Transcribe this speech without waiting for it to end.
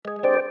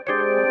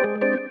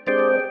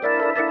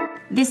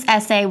This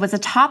essay was a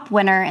top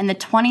winner in the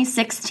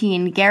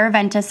 2016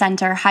 Garaventa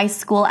Center High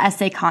School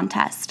Essay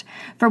Contest,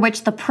 for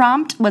which the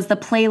prompt was the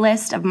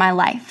playlist of my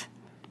life.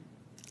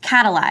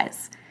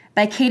 Catalyze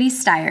by Katie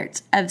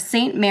Stiert of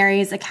St.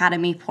 Mary's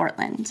Academy,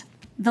 Portland.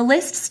 The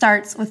list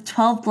starts with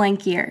 12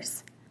 blank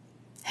years.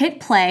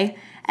 Hit play,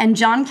 and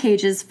John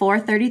Cage's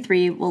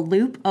 433 will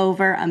loop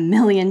over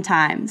 1,000,000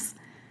 times.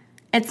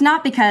 It's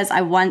not because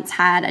I once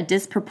had a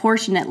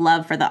disproportionate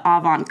love for the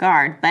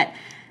avant-garde, but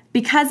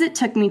because it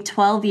took me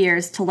 12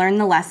 years to learn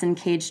the lesson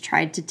Cage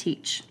tried to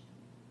teach: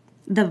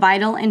 the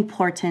vital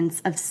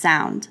importance of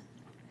sound.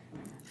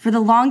 For the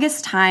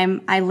longest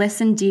time, I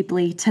listened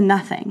deeply to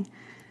nothing.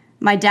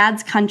 My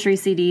dad's country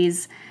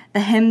CDs, the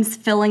hymns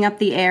filling up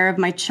the air of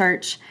my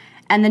church,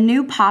 and the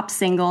new pop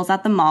singles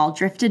at the mall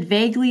drifted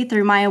vaguely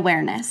through my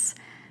awareness.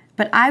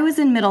 But I was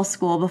in middle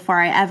school before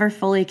I ever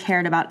fully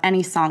cared about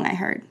any song I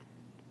heard.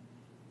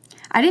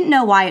 I didn't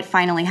know why it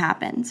finally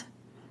happened.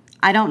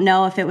 I don't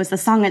know if it was the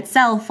song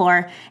itself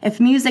or if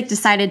music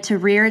decided to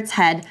rear its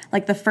head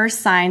like the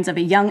first signs of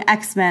a young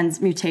X-Men's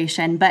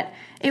mutation, but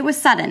it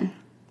was sudden,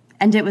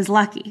 and it was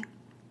lucky.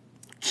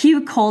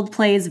 Cue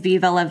Coldplay's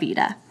Viva La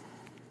Vida.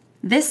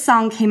 This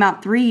song came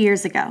out 3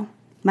 years ago,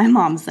 my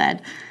mom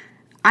said.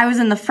 I was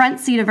in the front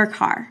seat of her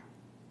car.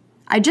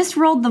 I just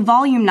rolled the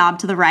volume knob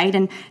to the right,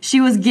 and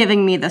she was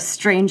giving me the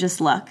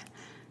strangest look.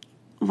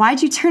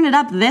 Why'd you turn it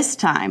up this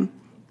time?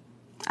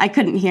 I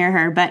couldn't hear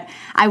her, but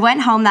I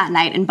went home that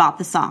night and bought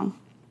the song.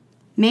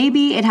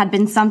 Maybe it had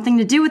been something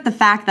to do with the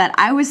fact that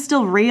I was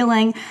still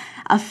reeling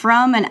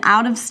from an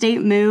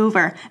out-of-state move,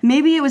 or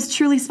maybe it was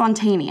truly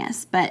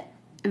spontaneous, but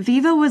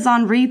Viva was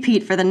on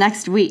repeat for the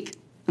next week,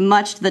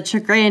 much to the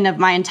chagrin of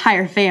my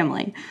entire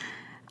family.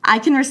 I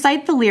can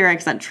recite the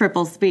lyrics at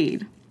triple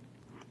speed.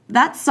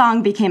 That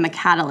song became a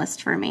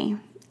catalyst for me,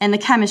 in the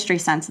chemistry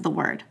sense of the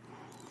word.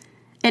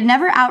 It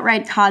never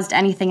outright caused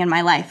anything in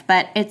my life,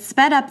 but it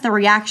sped up the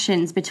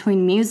reactions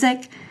between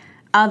music,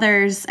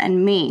 others,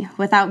 and me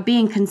without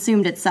being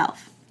consumed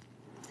itself.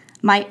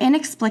 My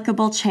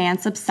inexplicable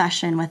chance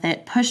obsession with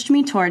it pushed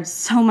me towards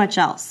so much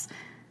else,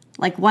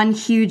 like one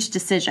huge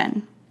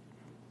decision.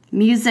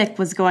 Music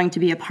was going to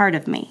be a part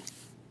of me.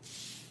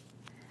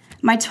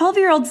 My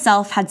 12-year-old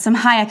self had some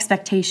high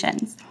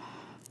expectations.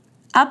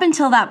 Up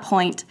until that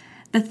point,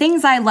 the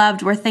things I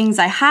loved were things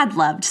I had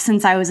loved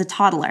since I was a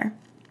toddler.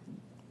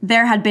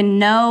 There had been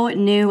no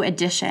new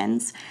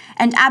additions,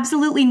 and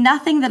absolutely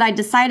nothing that I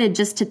decided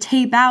just to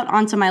tape out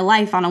onto my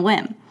life on a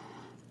whim.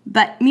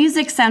 But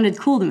music sounded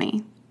cool to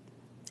me.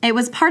 It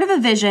was part of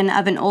a vision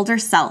of an older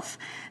self,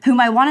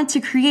 whom I wanted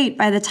to create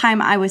by the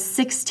time I was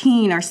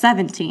 16 or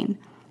 17.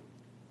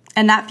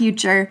 In that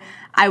future,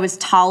 I was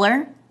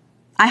taller,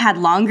 I had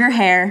longer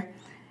hair,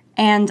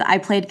 and I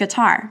played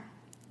guitar.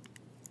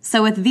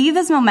 So with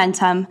Viva's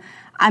momentum,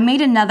 I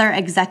made another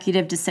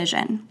executive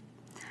decision.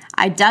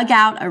 I dug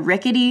out a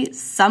rickety,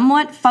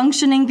 somewhat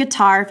functioning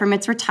guitar from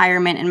its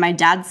retirement in my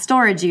dad's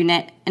storage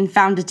unit and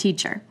found a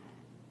teacher.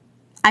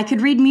 I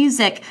could read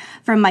music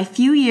from my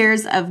few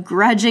years of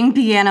grudging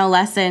piano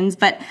lessons,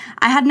 but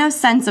I had no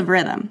sense of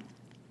rhythm.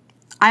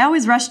 I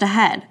always rushed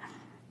ahead.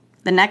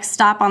 The next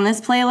stop on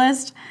this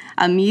playlist,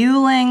 a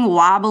mewling,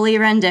 wobbly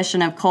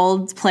rendition of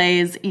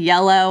Coldplay's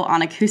Yellow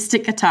on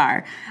acoustic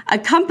guitar,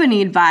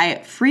 accompanied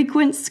by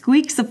frequent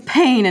squeaks of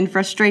pain and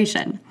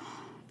frustration.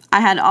 I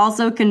had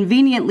also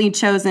conveniently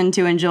chosen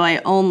to enjoy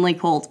only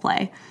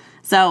Coldplay.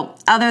 So,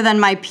 other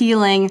than my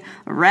peeling,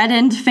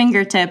 reddened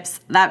fingertips,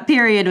 that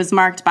period was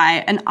marked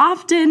by an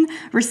often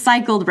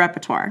recycled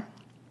repertoire.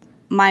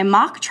 My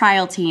mock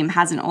trial team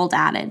has an old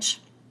adage: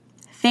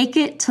 fake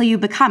it till you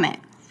become it.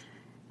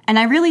 And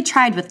I really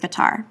tried with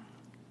guitar.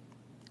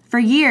 For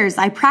years,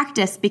 I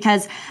practiced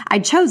because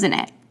I'd chosen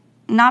it,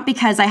 not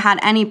because I had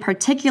any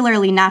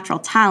particularly natural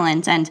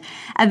talent, and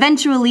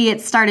eventually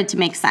it started to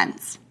make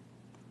sense.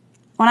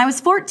 When I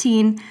was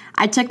 14,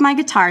 I took my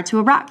guitar to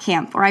a rock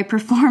camp where I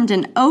performed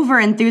an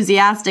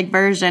over-enthusiastic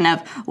version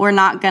of We're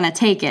Not Gonna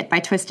Take It by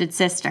Twisted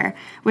Sister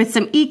with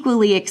some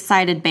equally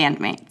excited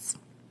bandmates.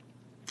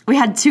 We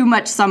had too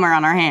much summer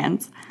on our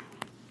hands.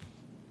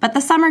 But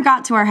the summer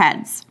got to our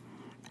heads,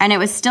 and it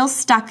was still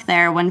stuck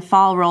there when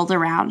fall rolled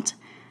around.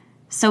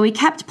 So we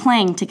kept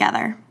playing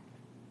together.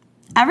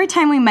 Every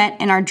time we met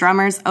in our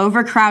drummer's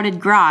overcrowded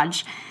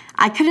garage,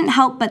 I couldn't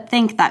help but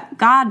think that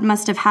God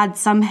must have had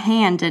some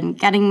hand in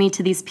getting me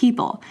to these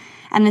people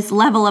and this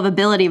level of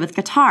ability with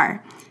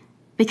guitar,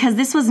 because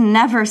this was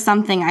never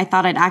something I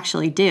thought I'd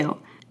actually do.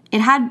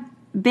 It had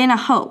been a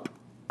hope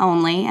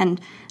only,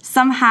 and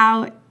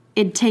somehow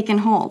it'd taken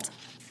hold.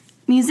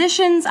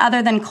 Musicians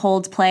other than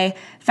Coldplay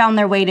found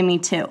their way to me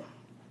too.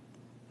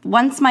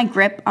 Once my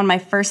grip on my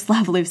first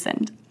love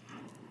loosened.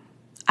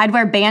 I'd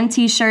wear band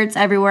t-shirts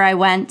everywhere I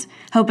went,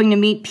 hoping to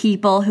meet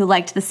people who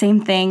liked the same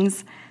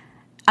things.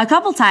 A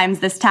couple times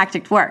this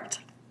tactic worked.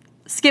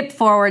 Skip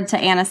forward to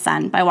Anna's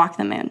Son by Walk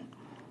the Moon.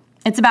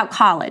 It's about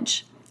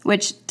college,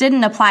 which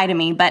didn't apply to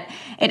me, but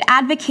it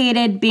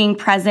advocated being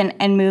present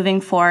and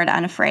moving forward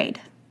unafraid.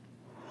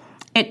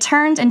 It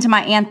turned into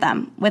my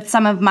anthem with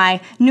some of my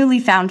newly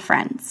found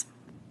friends.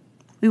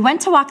 We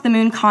went to Walk the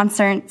Moon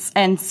concerts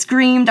and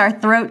screamed our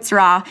throats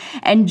raw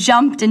and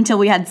jumped until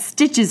we had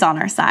stitches on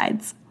our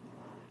sides.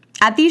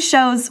 At these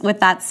shows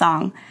with that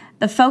song,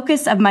 the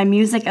focus of my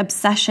music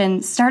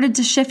obsession started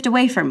to shift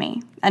away from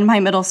me and my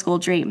middle school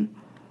dream.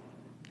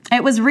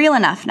 It was real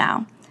enough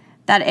now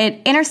that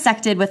it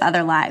intersected with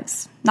other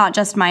lives, not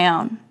just my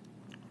own.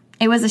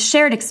 It was a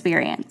shared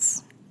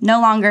experience,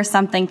 no longer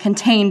something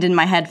contained in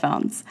my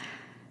headphones.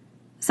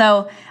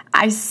 So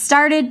I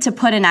started to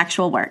put in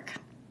actual work,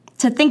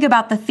 to think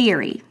about the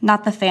theory,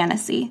 not the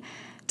fantasy,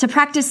 to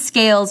practice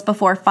scales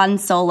before fun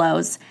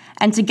solos,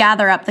 and to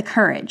gather up the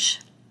courage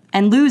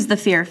and lose the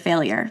fear of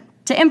failure,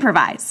 to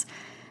improvise,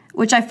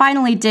 which I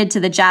finally did to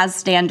the jazz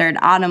standard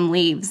Autumn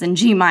Leaves in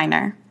G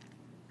minor.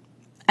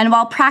 And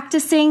while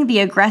practicing the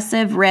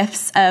aggressive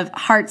riffs of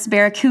Heart's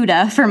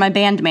Barracuda for my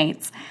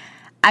bandmates,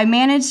 I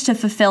managed to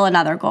fulfill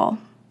another goal,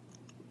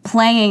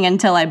 playing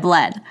until I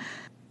bled.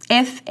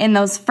 If in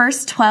those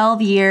first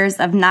 12 years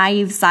of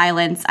naive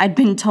silence I'd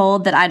been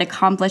told that I'd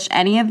accomplish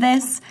any of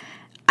this,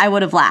 I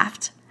would have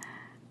laughed.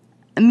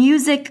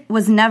 Music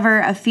was never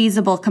a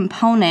feasible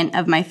component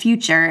of my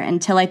future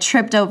until I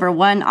tripped over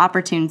one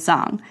opportune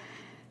song.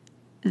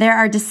 There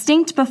are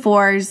distinct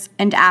befores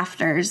and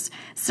afters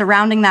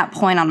surrounding that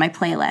point on my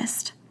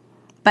playlist.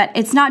 But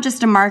it's not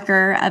just a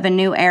marker of a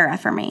new era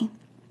for me.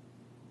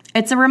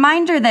 It's a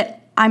reminder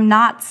that I'm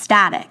not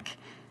static,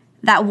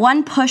 that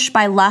one push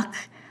by luck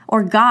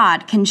or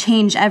God can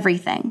change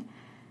everything,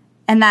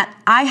 and that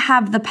I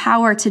have the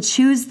power to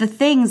choose the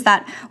things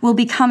that will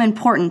become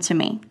important to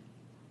me.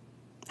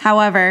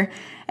 However,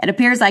 it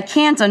appears I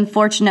can't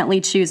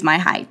unfortunately choose my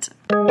height.